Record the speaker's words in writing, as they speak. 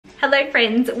Hello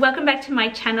friends, welcome back to my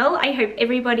channel. I hope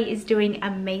everybody is doing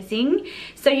amazing.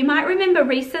 So you might remember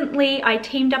recently I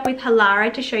teamed up with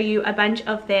Halara to show you a bunch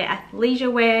of their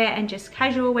athleisure wear and just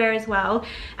casual wear as well.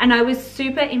 And I was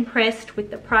super impressed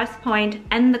with the price point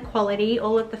and the quality.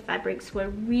 All of the fabrics were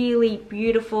really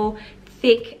beautiful,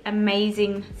 thick,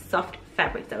 amazing, soft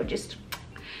fabrics. They were just...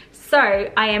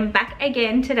 So I am back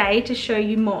again today to show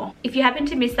you more. If you happen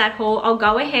to miss that haul, I'll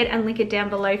go ahead and link it down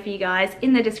below for you guys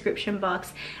in the description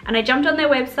box. And I jumped on their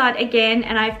website again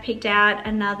and I've picked out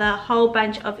another whole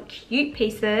bunch of cute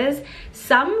pieces.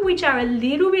 Some which are a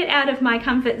little bit out of my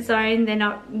comfort zone. They're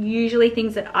not usually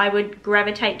things that I would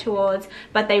gravitate towards,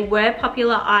 but they were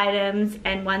popular items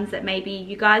and ones that maybe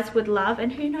you guys would love,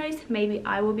 and who knows, maybe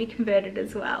I will be converted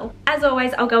as well. As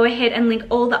always, I'll go ahead and link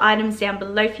all the items down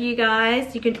below for you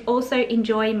guys. You can also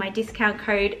enjoy my discount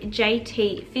code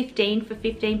JT15 for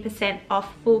 15%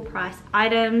 off full price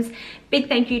items. Big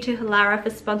thank you to Halara for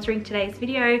sponsoring today's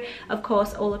video. Of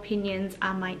course, all opinions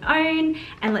are my own,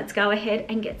 and let's go ahead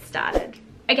and get started.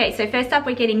 Okay, so first up,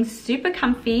 we're getting super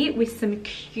comfy with some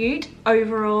cute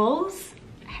overalls.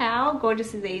 How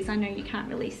gorgeous are these? I know you can't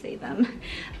really see them,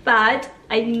 but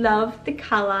I love the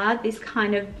color. This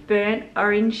kind of burnt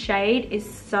orange shade is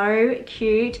so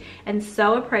cute and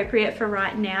so appropriate for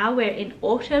right now. We're in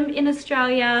autumn in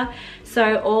Australia,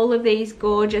 so all of these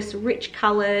gorgeous rich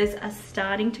colors are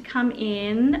starting to come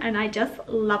in and I just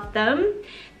love them.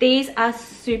 These are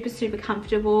super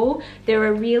comfortable. They're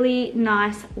a really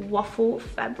nice waffle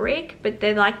fabric, but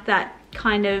they're like that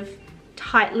kind of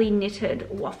tightly knitted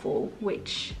waffle,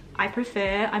 which I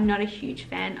prefer. I'm not a huge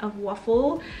fan of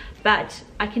waffle, but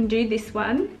I can do this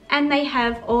one. And they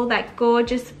have all that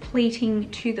gorgeous pleating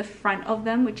to the front of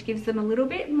them, which gives them a little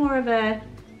bit more of a,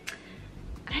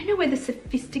 I don't know whether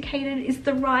sophisticated is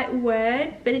the right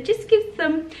word, but it just gives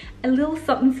them a little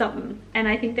something, and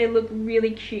I think they look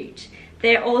really cute.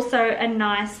 They're also a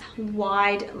nice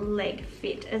wide leg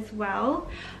fit as well.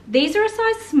 These are a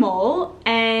size small,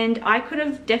 and I could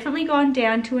have definitely gone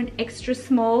down to an extra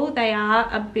small. They are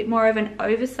a bit more of an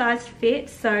oversized fit,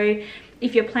 so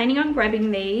if you're planning on grabbing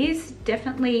these,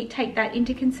 definitely take that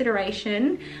into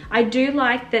consideration. I do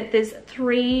like that there's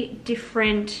 3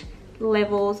 different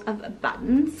levels of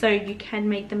buttons, so you can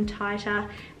make them tighter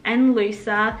and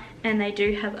looser, and they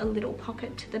do have a little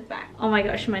pocket to the back. Oh my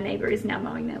gosh, my neighbor is now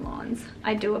mowing their lawns.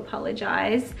 I do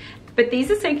apologize. But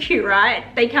these are so cute,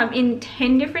 right? They come in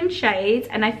 10 different shades,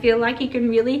 and I feel like you can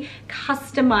really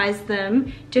customize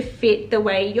them to fit the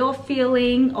way you're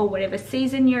feeling or whatever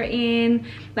season you're in.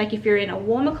 Like if you're in a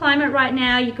warmer climate right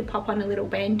now, you could pop on a little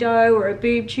bandeau or a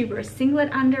boob tube or a singlet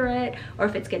under it. Or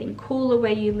if it's getting cooler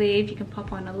where you live, you can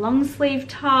pop on a long sleeve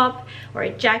top or a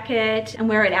jacket and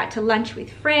wear it out to lunch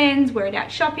with friends, wear it out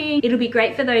shopping. It'll be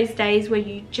great for those days where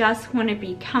you just want to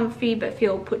be comfy but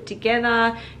feel put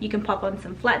together. You can pop on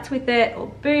some flats with it, or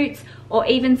boots, or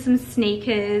even some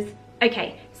sneakers.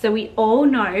 Okay, so we all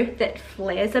know that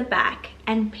flares are back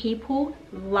and people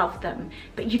love them,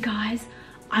 but you guys,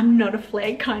 I'm not a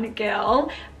flare kind of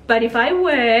girl, but if I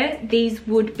were, these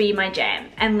would be my jam,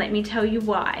 and let me tell you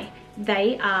why.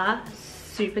 They are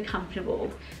super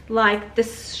comfortable. Like, the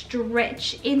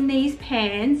stretch in these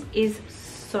pants is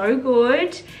so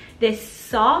good. They're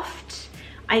soft.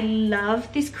 I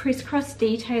love this crisscross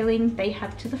detailing they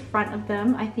have to the front of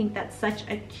them. I think that's such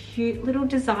a cute little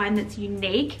design that's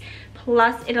unique.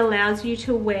 Plus it allows you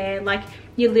to wear like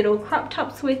your little crop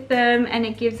tops with them, and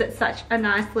it gives it such a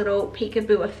nice little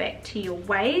peekaboo effect to your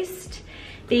waist.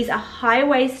 These are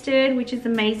high-waisted, which is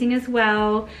amazing as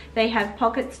well. They have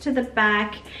pockets to the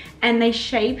back and they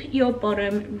shape your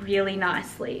bottom really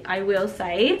nicely. I will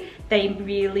say they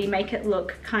really make it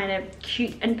look kind of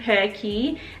cute and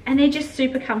perky, and they're just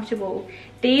super comfortable.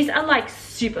 These are like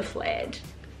super flared.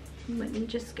 Let me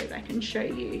just go back and show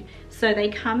you. So they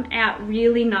come out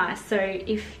really nice. So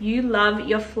if you love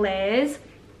your flares,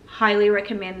 highly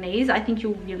recommend these. I think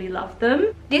you'll really love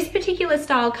them. This particular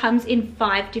style comes in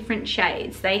 5 different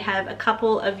shades. They have a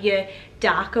couple of your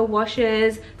darker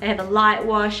washes, they have a light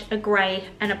wash, a grey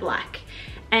and a black.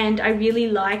 And I really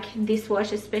like this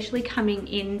wash, especially coming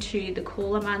into the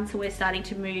cooler months. So we're starting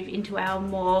to move into our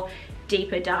more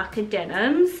deeper, darker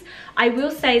denims. I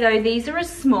will say though, these are a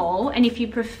small, and if you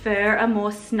prefer a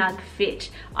more snug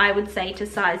fit, I would say to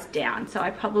size down. So I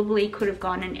probably could have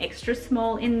gone an extra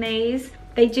small in these.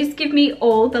 They just give me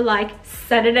all the like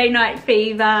Saturday Night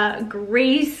Fever,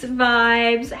 Grease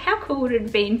vibes. How cool would it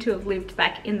have been to have lived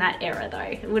back in that era though?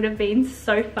 It would have been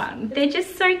so fun. They're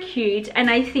just so cute, and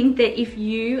I think that if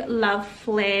you love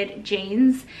flared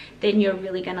jeans, then you're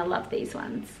really gonna love these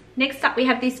ones. Next up, we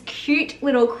have this cute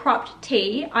little cropped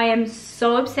tee. I am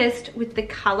so obsessed with the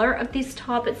color of this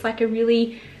top. It's like a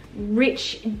really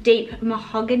rich, deep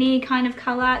mahogany kind of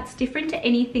color. It's different to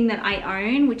anything that I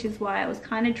own, which is why I was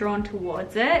kind of drawn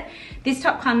towards it. This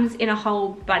top comes in a whole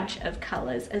bunch of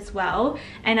colors as well,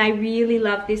 and I really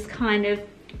love this kind of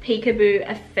peekaboo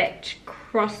effect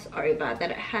crossover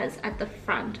that it has at the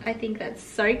front. I think that's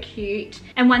so cute.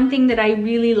 And one thing that I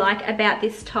really like about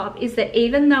this top is that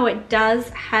even though it does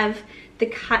have the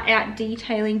cutout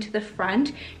detailing to the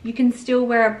front, you can still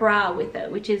wear a bra with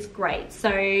it, which is great.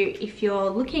 So if you're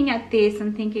looking at this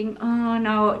and thinking, oh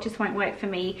no, it just won't work for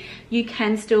me, you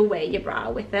can still wear your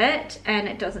bra with it and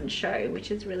it doesn't show,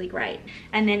 which is really great.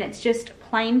 And then it's just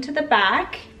plain to the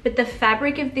back, but the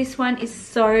fabric of this one is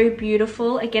so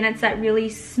beautiful. Again, it's that really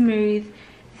smooth,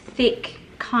 thick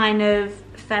kind of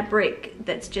fabric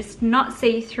that's just not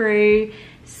see-through.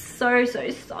 So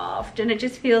soft, and it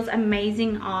just feels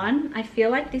amazing on. I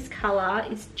feel like this color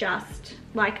is just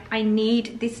like, I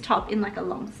need this top in like a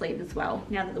long sleeve as well.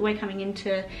 Now that we're coming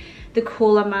into the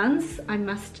cooler months, I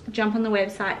must jump on the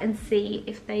website and see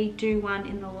if they do one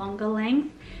in the longer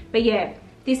length. But yeah,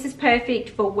 this is perfect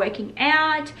for working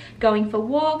out, going for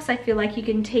walks. I feel like you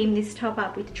can team this top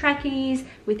up with trackies,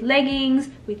 with leggings,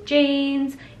 with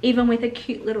jeans, even with a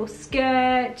cute little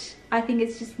skirt. I think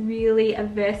it's just really a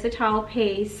versatile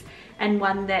piece and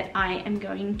one that I am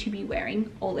going to be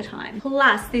wearing all the time.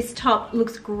 Plus, this top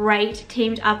looks great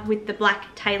teamed up with the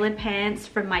black tailored pants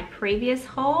from my previous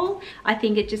haul. I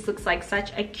think it just looks like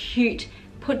such a cute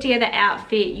put together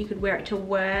outfit. You could wear it to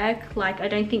work. Like, I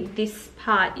don't think this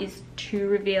part is too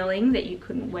revealing that you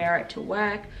couldn't wear it to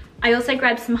work. I also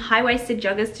grabbed some high-waisted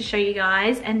joggers to show you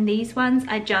guys, and these ones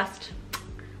are just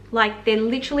like, they're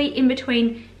literally in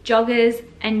between joggers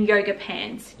and yoga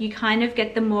pants. You kind of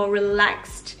get the more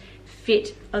relaxed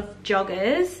fit of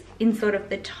joggers in sort of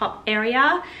the top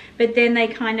area, but then they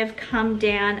kind of come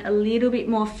down a little bit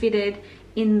more fitted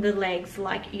in the legs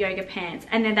like yoga pants.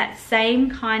 And they're that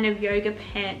same kind of yoga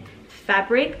pant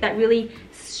fabric, that really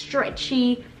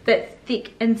stretchy but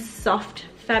thick and soft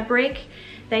fabric.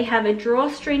 They have a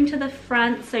drawstring to the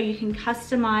front, so you can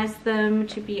customize them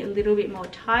to be a little bit more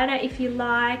tighter if you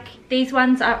like. These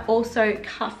ones are also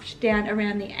cuffed down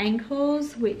around the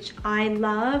ankles, which I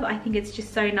love. I think it's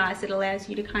just so nice. It allows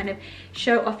you to kind of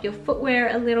show off your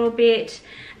footwear a little bit.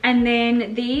 And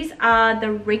then these are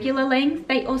the regular length.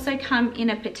 They also come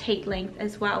in a petite length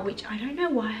as well, which I don't know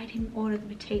why I didn't order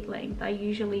the petite length. I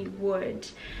usually would,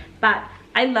 but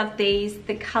I love these.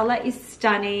 The color is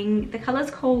stunning. The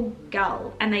color's called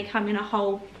Gull, and they come in a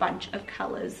whole bunch of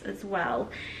colors as well.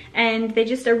 And they're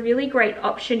just a really great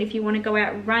option if you want to go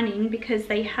out running, because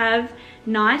they have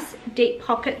nice deep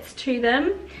pockets to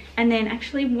them. And then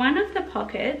actually one of the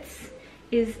pockets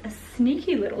is a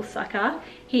sneaky little sucker.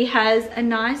 He has a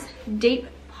nice deep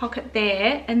pocket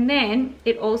there, and then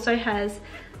it also has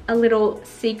a little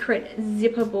secret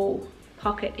zippable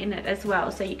pocket in it as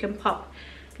well, so you can pop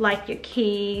like your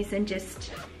keys and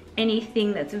just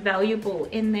anything that's valuable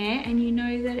in there, and you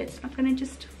know that it's not going to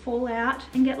just fall out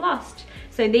and get lost.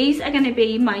 So these are going to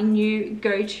be my new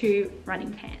go-to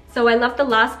running pants. So I love the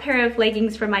last pair of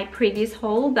leggings from my previous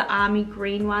haul, the army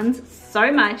green ones,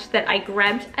 so much that I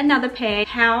grabbed another pair.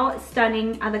 How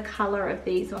stunning are the color of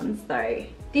these ones though.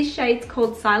 This shade's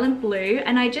called Silent Blue,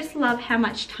 and I just love how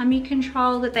much tummy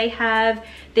control that they have.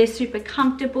 They're super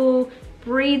comfortable,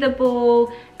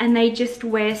 breathable, and they just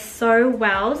wear so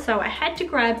well. So I had to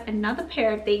grab another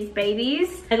pair of these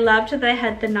babies. I loved that they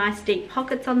had the nice deep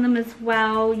pockets on them as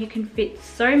well. You can fit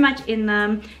so much in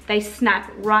them. They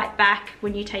snap right back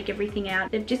when you take everything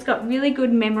out. They've just got really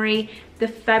good memory. The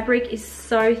fabric is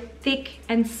so thick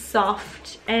and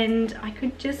soft, and I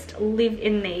could just live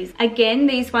in these. Again,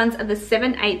 these ones are the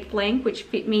 7/8 length, which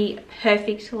fit me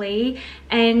perfectly,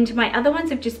 and my other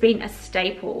ones have just been a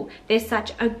staple. They're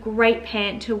such a great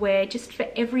pant to wear just for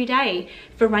every day,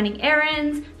 for running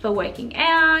errands, for working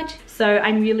out. So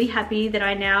I'm really happy that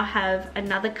I now have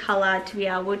another color to be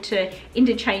able to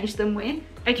interchange them with.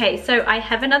 Okay, so I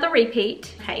have another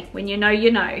repeat. Hey, when you know, you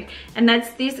know. And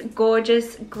that's this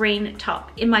gorgeous green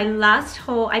top. In my last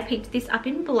haul, I picked this up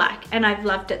in black, and I've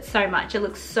loved it so much. It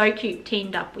looks so cute,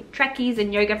 teamed up with trackies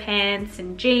and yoga pants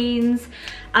and jeans.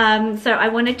 So I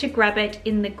wanted to grab it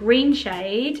in the green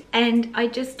shade, and I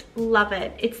just love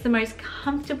it. It's the most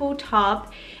comfortable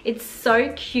top. It's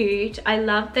so cute. I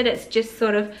love that it's just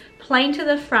sort of plain to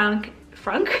the front,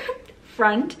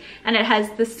 and it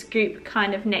has the scoop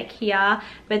kind of neck here,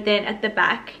 but then at the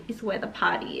back is where the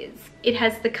party is. It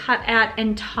has the cutout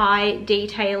and tie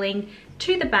detailing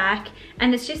to the back,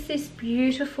 and it's just this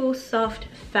beautiful soft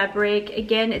fabric.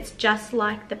 Again, it's just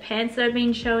like the pants that I've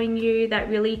been showing you, that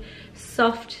really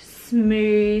soft,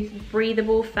 smooth,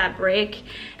 breathable fabric,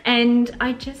 and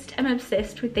I just am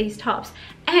obsessed with these tops.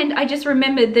 And I just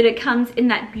remembered that it comes in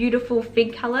that beautiful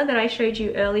fig color that I showed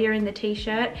you earlier in the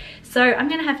t-shirt, so I'm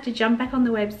gonna have to jump back on the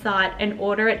website and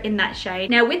order it in that shade.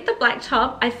 Now with the black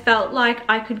top, I felt like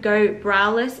I could go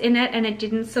braless in it and it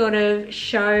didn't sort of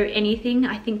show anything.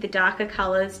 I think the darker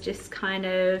colors just kind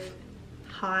of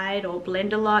hide or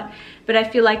blend a lot, but I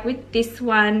feel like with this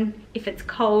one, if it's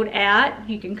cold out,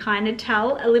 you can kind of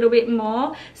tell a little bit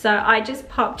more. So I just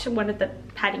popped one of the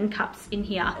padding cups in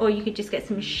here, or you could just get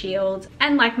some shields.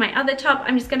 And like my other top,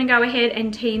 I'm just going to go ahead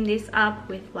and team this up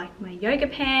with like my yoga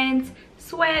pants,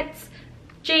 sweats,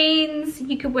 jeans.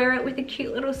 You could wear it with a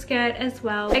cute little skirt as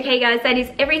well. Okay guys, that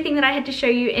is everything that I had to show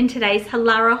you in today's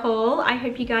Halara haul. I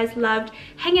hope you guys loved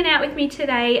hanging out with me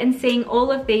today and seeing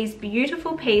all of these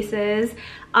beautiful pieces.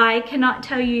 I cannot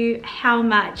tell you how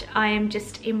much I am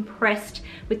just impressed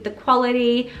with the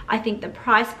quality. I think the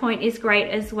price point is great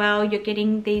as well. You're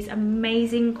getting these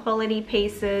amazing quality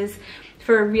pieces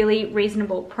for a really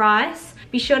reasonable price.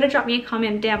 Be sure to drop me a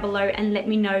comment down below and let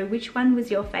me know which one was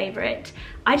your favorite.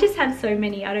 I just have so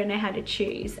many, I don't know how to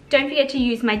choose. Don't forget to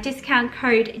use my discount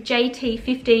code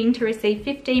JT15 to receive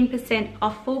 15%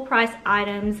 off full price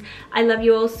items. I love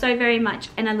you all so very much,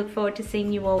 and I look forward to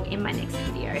seeing you all in my next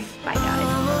video. Bye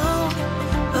guys.